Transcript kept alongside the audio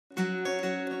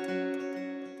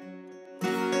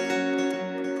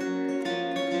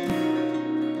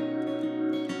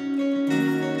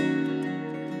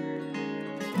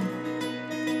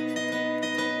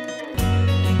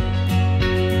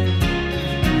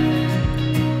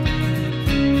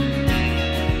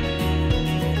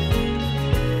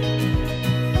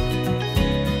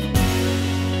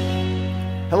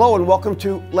Hello and welcome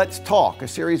to Let's Talk, a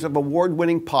series of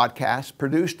award-winning podcasts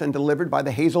produced and delivered by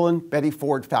the Hazelden Betty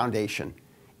Ford Foundation.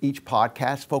 Each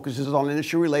podcast focuses on an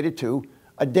issue related to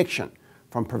addiction,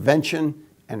 from prevention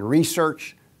and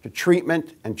research to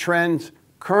treatment and trends,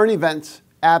 current events,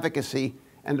 advocacy,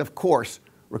 and of course,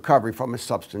 recovery from a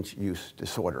substance use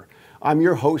disorder. I'm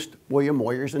your host, William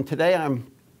Moyers, and today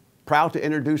I'm proud to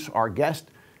introduce our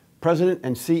guest, President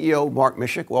and CEO Mark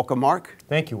Mishek. Welcome, Mark.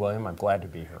 Thank you, William. I'm glad to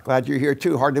be here. Glad you're here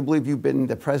too. Hard to believe you've been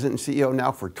the President and CEO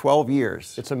now for 12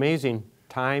 years. It's amazing.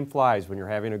 Time flies when you're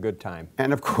having a good time.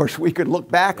 And of course, we could look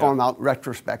back on that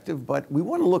retrospective, but we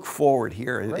want to look forward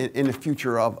here in the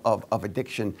future of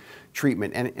addiction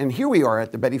treatment. And here we are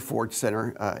at the Betty Ford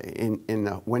Center in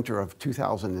the winter of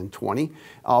 2020. This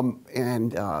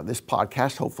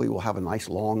podcast hopefully will have a nice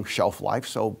long shelf life,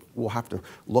 so we'll have to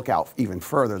look out even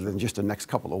further than just the next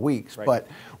couple of weeks. Right. But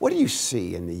what do you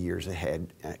see in the years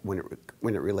ahead when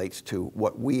it relates to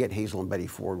what we at Hazelden Betty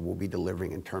Ford will be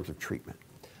delivering in terms of treatment?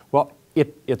 Well,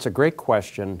 it's a great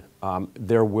question.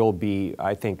 There will be,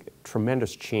 I think,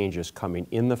 tremendous changes coming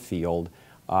in the field,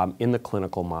 in the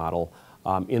clinical model,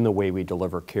 in the way we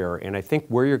deliver care. And I think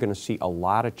where you're going to see a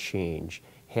lot of change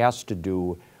has to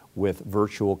do with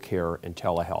virtual care and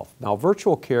telehealth. Now,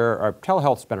 virtual care, or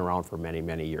telehealth's been around for many,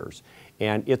 many years,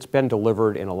 and it's been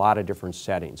delivered in a lot of different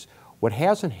settings. What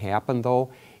hasn't happened,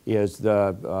 though, is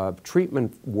the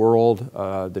treatment world,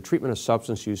 the treatment of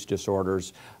substance use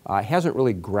disorders, hasn't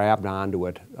really grabbed onto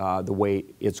it the way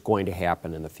it's going to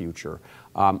happen in the future.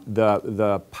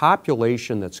 The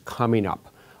population that's coming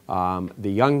up, the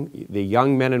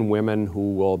young men and women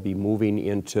who will be moving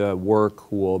into work,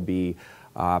 who will be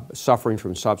suffering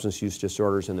from substance use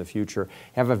disorders in the future,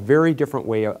 have a very different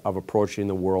way of approaching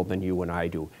the world than you and I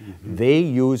do. Mm-hmm. They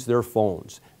use their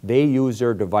phones. They use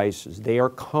their devices. They are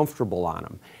comfortable on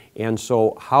them. And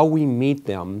so how we meet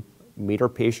them, meet our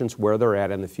patients where they're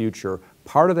at in the future,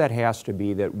 part of that has to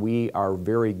be that we are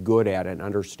very good at and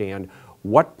understand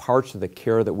what parts of the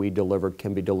care that we deliver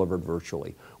can be delivered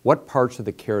virtually. What parts of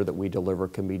the care that we deliver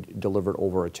can be delivered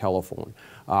over a telephone?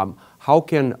 How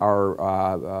can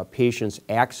our patients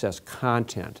access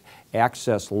content,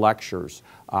 access lectures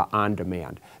on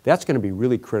demand? That's going to be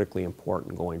really critically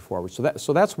important going forward.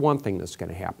 So that's one thing that's going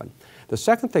to happen. The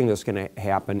second thing that's going to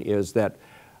happen is that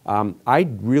I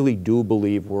really do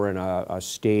believe we're in a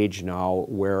stage now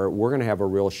where we're going to have a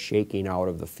real shaking out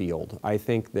of the field. I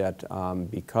think that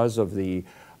because of the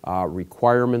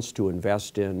requirements to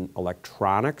invest in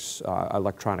electronics,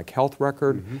 electronic health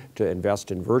record, mm-hmm. to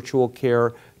invest in virtual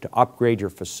care, to upgrade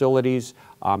your facilities,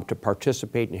 to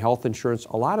participate in health insurance,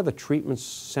 a lot of the treatment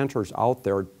centers out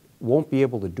there won't be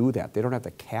able to do that. They don't have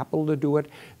the capital to do it.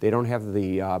 They don't have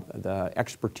the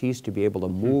expertise to be able to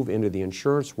move into the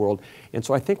insurance world. And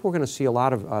so I think we're going to see a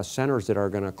lot of centers that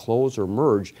are going to close or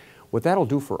merge. What that'll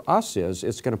do for us is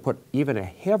it's going to put even a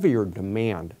heavier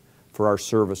demand for our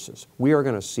services. We are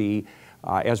going to see,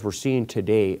 as we're seeing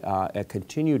today, a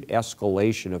continued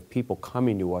escalation of people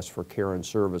coming to us for care and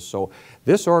service. So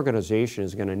this organization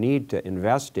is going to need to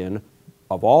invest in,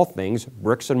 of all things,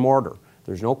 bricks and mortar.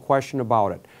 There's no question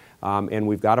about it. And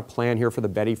we've got a plan here for the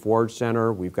Betty Ford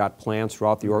Center. We've got plans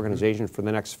throughout the organization for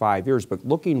the next 5 years. But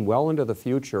looking well into the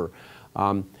future,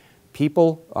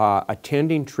 people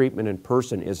attending treatment in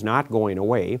person is not going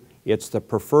away. It's the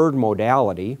preferred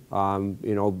modality.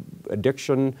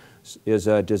 Addiction is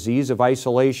a disease of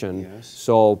isolation. Yes.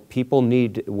 So people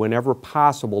need, whenever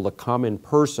possible, to come in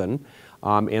person.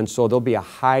 And so there'll be a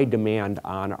high demand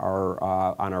on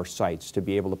our sites to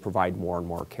be able to provide more and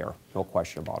more care. No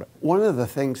question about it. One of the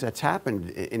things that's happened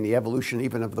in the evolution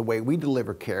even of the way we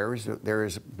deliver care is that there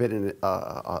has been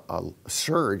a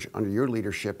surge under your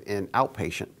leadership in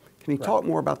outpatient. Can you talk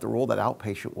more about the role that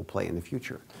outpatient will play in the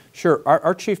future? Sure.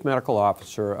 Our Chief Medical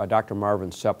Officer, Dr.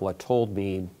 Marvin Sepla, told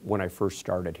me when I first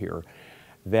started here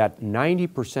that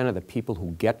 90% of the people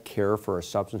who get care for a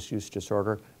substance use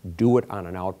disorder do it on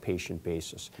an outpatient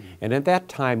basis. Mm-hmm. And at that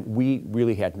time, we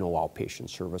really had no outpatient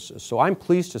services. So I'm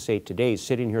pleased to say today,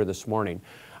 sitting here this morning,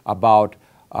 about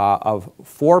of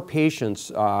 4 patients,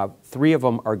 3 of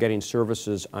them are getting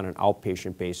services on an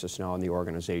outpatient basis now in the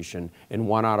organization, and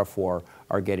 1 out of 4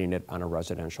 are getting it on a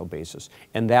residential basis.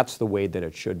 And that's the way that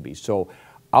it should be. So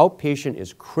outpatient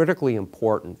is critically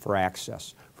important for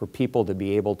access, for people to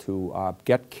be able to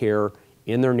get care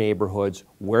in their neighborhoods,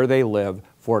 where they live,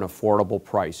 for an affordable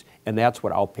price. And that's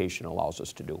what outpatient allows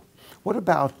us to do. What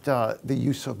about the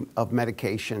use of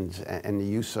medications and the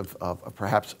use of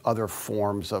perhaps other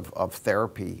forms of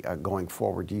therapy going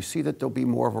forward? Do you see that there'll be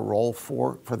more of a role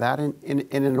for that in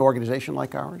an organization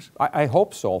like ours? I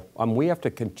hope so. We have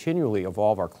to continually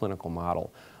evolve our clinical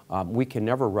model. We can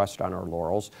never rest on our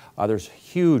laurels. There's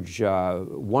huge,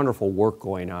 wonderful work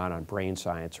going on brain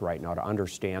science right now to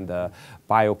understand the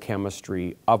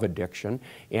biochemistry of addiction,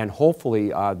 and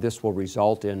hopefully this will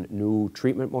result in new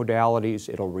treatment modalities.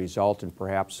 It'll result in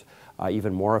perhaps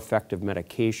even more effective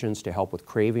medications to help with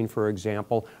craving, for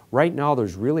example. Right now,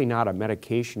 there's really not a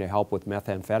medication to help with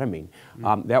methamphetamine.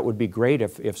 That would be great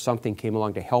if something came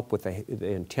along to help with the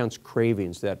intense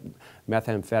cravings that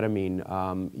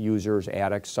methamphetamine users,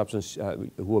 addicts, substance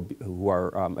who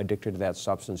are addicted to that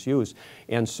substance use.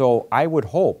 And so I would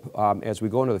hope, as we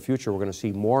go into the future, we're going to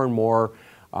see more and more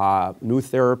new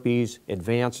therapies,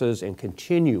 advances, and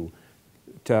continue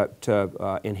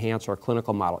to enhance our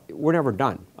clinical model. We're never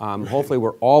done. Hopefully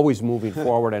we're always moving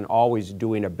forward and always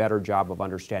doing a better job of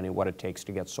understanding what it takes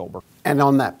to get sober. And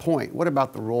on that point, what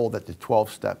about the role that the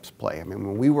 12 steps play? I mean,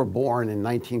 when we were born in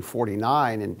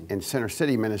 1949 in Center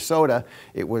City, Minnesota,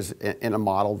 it was in a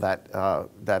model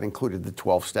that included the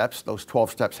 12 steps. Those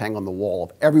 12 steps hang on the wall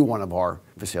of every one of our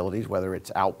facilities, whether it's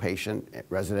outpatient,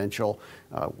 residential.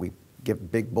 We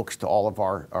give big books to all of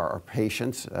our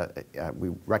patients. We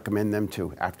recommend them to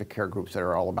aftercare groups that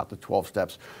are all about the 12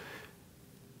 steps.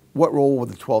 What role will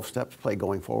the 12 steps play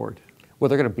going forward? Well,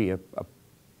 they're going to be a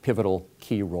pivotal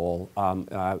key role.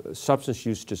 Substance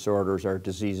use disorders are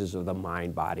diseases of the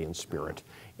mind, body, and spirit.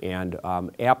 And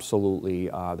absolutely,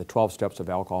 the 12 steps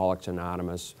of Alcoholics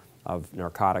Anonymous, of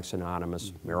Narcotics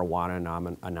Anonymous,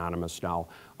 Marijuana Anonymous now,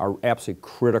 are absolutely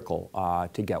critical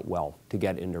to get well, to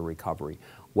get into recovery.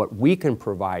 What we can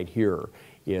provide here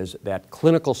is that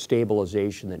clinical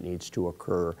stabilization that needs to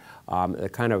occur, the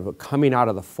kind of coming out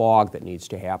of the fog that needs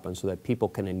to happen so that people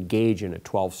can engage in a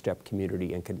 12-step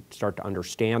community and can start to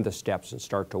understand the steps and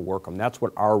start to work them. That's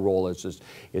what our role is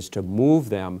to move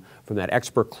them from that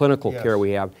expert clinical care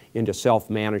we have into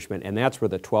self-management, and that's where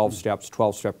the 12 steps,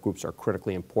 12-step groups are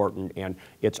critically important, and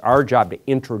it's our job to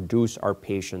introduce our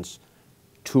patients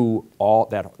to all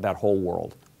that whole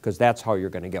world, because that's how you're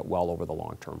going to get well over the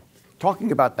long term.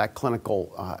 Talking about that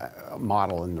clinical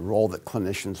model and the role that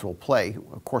clinicians will play,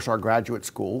 of course our graduate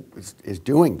school is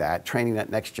doing that, training that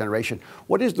next generation.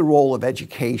 What is the role of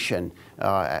education,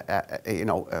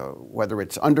 whether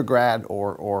it's undergrad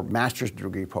or master's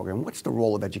degree program? What's the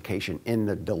role of education in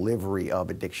the delivery of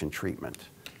addiction treatment?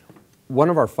 One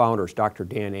of our founders, Dr.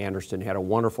 Dan Anderson, had a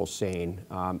wonderful saying,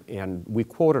 and we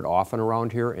quote it often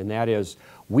around here, and that is,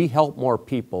 we help more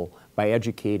people by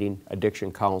educating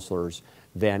addiction counselors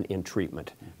than in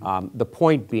treatment. The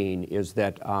point being is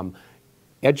that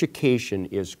education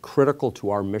is critical to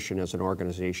our mission as an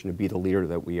organization to be the leader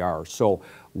that we are. So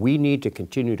we need to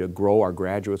continue to grow our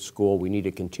graduate school. We need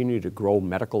to continue to grow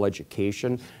medical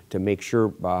education to make sure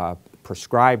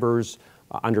prescribers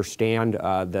understand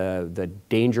the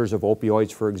dangers of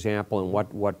opioids, for example, and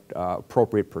what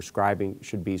appropriate prescribing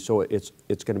should be. So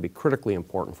it's going to be critically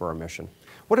important for our mission.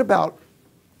 What about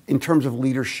in terms of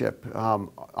leadership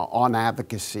on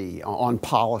advocacy, on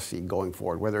policy going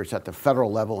forward, whether it's at the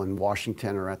federal level in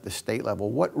Washington or at the state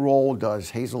level? What role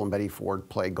does Hazelden Betty Ford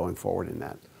play going forward in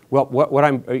that? Well, what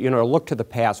I'm, look to the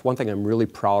past, one thing I'm really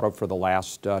proud of for the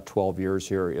last 12 years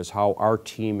here is how our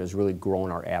team has really grown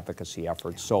our advocacy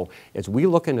efforts. So as we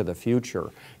look into the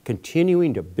future,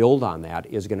 continuing to build on that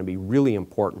is going to be really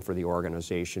important for the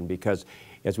organization, because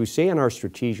as we say in our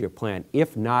strategic plan,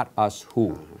 if not us,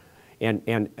 who?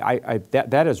 And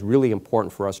that is really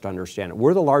important for us to understand.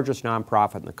 We're the largest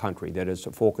nonprofit in the country that is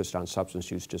focused on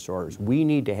substance use disorders. We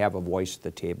need to have a voice at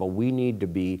the table. We need to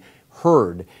be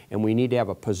heard, and we need to have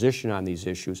a position on these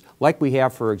issues, like we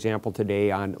have, for example,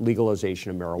 today on legalization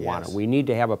of marijuana. Yes. We need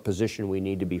to have a position. We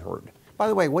need to be heard. By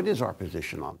the way, what is our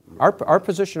position on our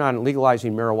position on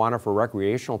legalizing marijuana for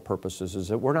recreational purposes is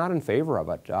that we're not in favor of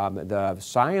it. The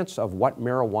science of what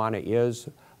marijuana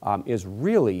is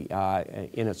really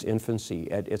in its infancy.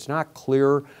 It's not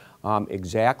clear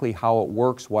exactly how it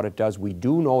works, what it does. We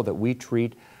do know that we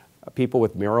treat people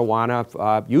with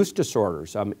marijuana use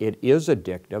disorders. It is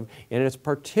addictive, and it's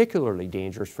particularly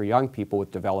dangerous for young people with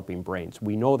developing brains.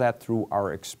 We know that through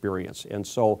our experience, and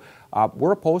so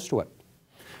we're opposed to it.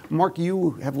 Mark,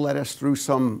 you have led us through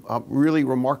some really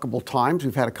remarkable times.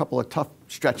 We've had a couple of tough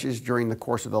stretches during the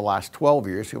course of the last 12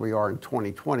 years. Here we are in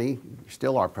 2020,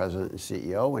 still our president and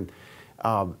CEO. And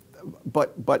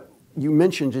but you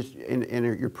mentioned just in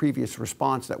your previous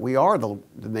response that we are the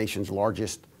nation's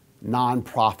largest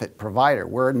nonprofit provider.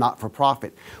 We're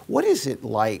not-for-profit. What is it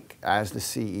like as the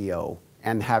CEO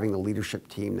and having the leadership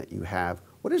team that you have?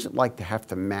 What is it like to have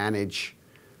to manage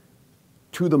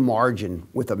to the margin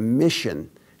with a mission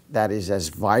that is as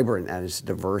vibrant and as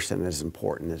diverse and as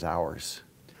important as ours?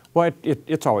 Well,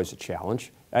 it's always a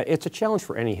challenge. It's a challenge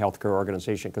for any healthcare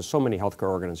organization because so many healthcare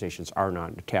organizations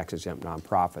are tax-exempt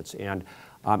nonprofits, and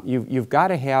you've got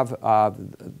to have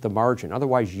the margin.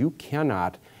 Otherwise, you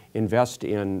cannot invest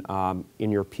in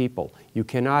your people. You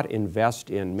cannot invest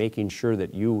in making sure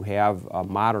that you have a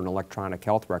modern electronic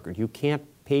health record. You can't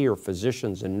pay your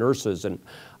physicians and nurses and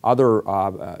other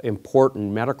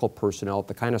important medical personnel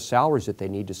the kind of salaries that they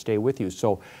need to stay with you.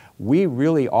 So we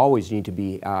really always need to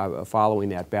be following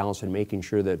that balance and making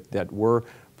sure that we're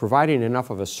providing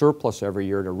enough of a surplus every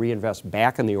year to reinvest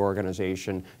back in the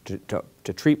organization,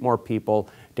 to treat more people,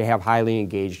 to have highly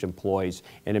engaged employees,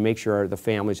 and to make sure the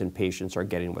families and patients are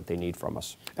getting what they need from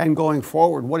us. And going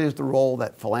forward, what is the role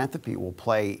that philanthropy will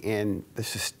play in the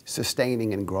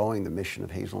sustaining and growing the mission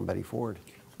of Hazelden Betty Ford?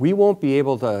 We won't be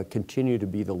able to continue to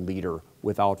be the leader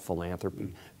without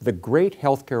philanthropy. The great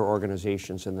healthcare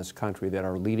organizations in this country that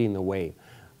are leading the way,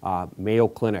 Mayo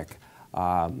Clinic,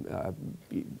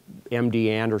 MD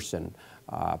Anderson,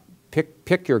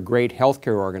 pick your great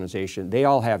healthcare organization, they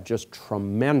all have just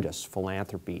tremendous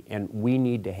philanthropy, and we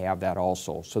need to have that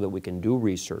also so that we can do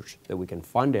research, that we can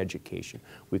fund education,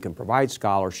 we can provide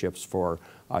scholarships for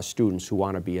students who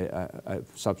want to be a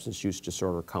substance use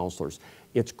disorder counselors.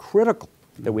 It's critical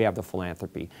that we have the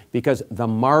philanthropy because the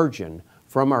margin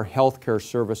from our healthcare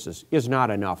services is not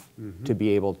enough to be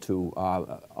able to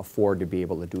afford to be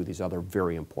able to do these other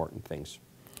very important things.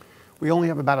 We only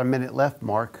have about a minute left,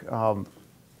 Mark.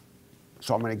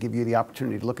 So I'm going to give you the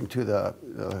opportunity to look into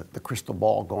the crystal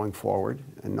ball going forward,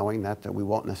 and knowing that we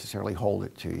won't necessarily hold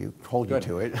you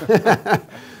to it.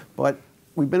 But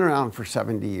we've been around for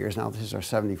 70 years now. This is our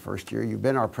 71st year. You've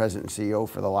been our president and CEO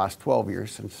for the last 12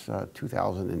 years, since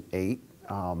 2008.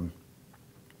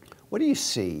 What do you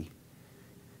see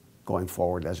going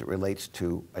forward as it relates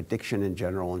to addiction in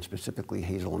general, and specifically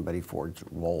Hazelden Betty Ford's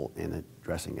role in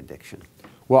addressing addiction?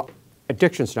 Well,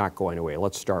 addiction's not going away.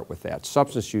 Let's start with that.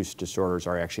 Substance use disorders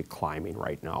are actually climbing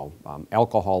right now.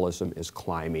 Alcoholism is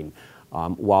climbing.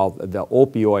 While the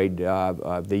opioid,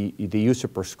 the use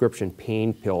of prescription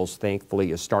pain pills,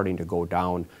 thankfully, is starting to go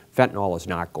down, fentanyl is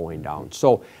not going down.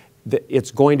 So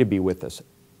it's going to be with us.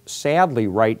 Sadly,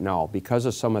 right now, because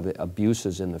of some of the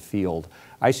abuses in the field,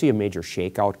 I see a major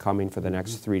shakeout coming for the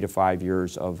next 3 to 5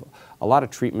 years of a lot of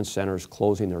treatment centers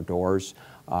closing their doors,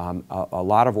 a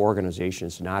lot of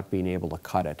organizations not being able to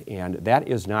cut it, and that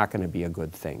is not going to be a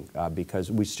good thing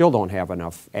because we still don't have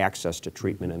enough access to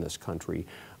treatment in this country.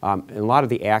 And a lot of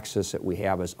the access that we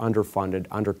have is underfunded,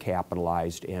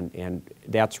 undercapitalized, and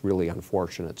that's really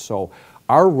unfortunate. So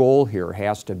our role here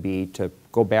has to be to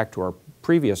go back to our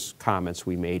previous comments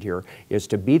we made here, is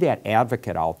to be that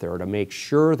advocate out there to make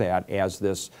sure that as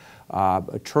this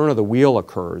turn of the wheel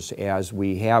occurs, as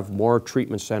we have more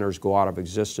treatment centers go out of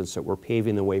existence, that we're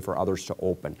paving the way for others to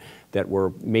open, that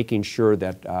we're making sure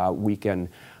that we can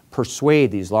persuade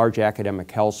these large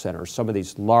academic health centers, some of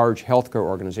these large healthcare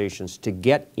organizations, to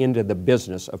get into the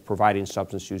business of providing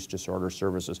substance use disorder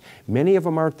services. Many of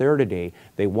them aren't there today.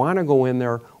 They want to go in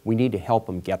there. We need to help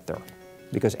them get there,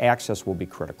 because access will be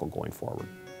critical going forward.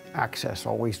 Access,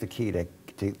 always the key to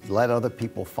let other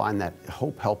people find that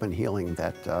hope, help, and healing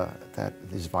that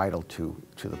is vital to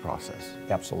the process.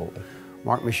 Absolutely.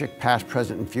 Mark Mishek, past,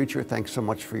 present, and future, thanks so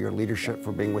much for your leadership,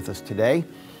 for being with us today.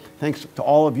 Thanks to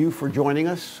all of you for joining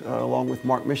us, along with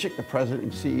Mark Mishek, the president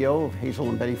and CEO of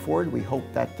Hazelden Betty Ford. We hope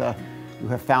that you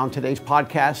have found today's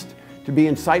podcast to be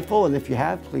insightful, and if you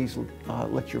have, please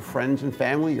let your friends and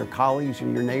family, your colleagues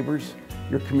and your neighbors,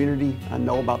 your community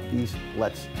know about these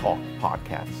Let's Talk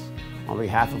podcasts. On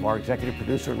behalf of our executive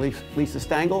producer, Lisa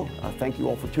Stangl, thank you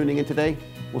all for tuning in today.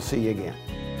 We'll see you again.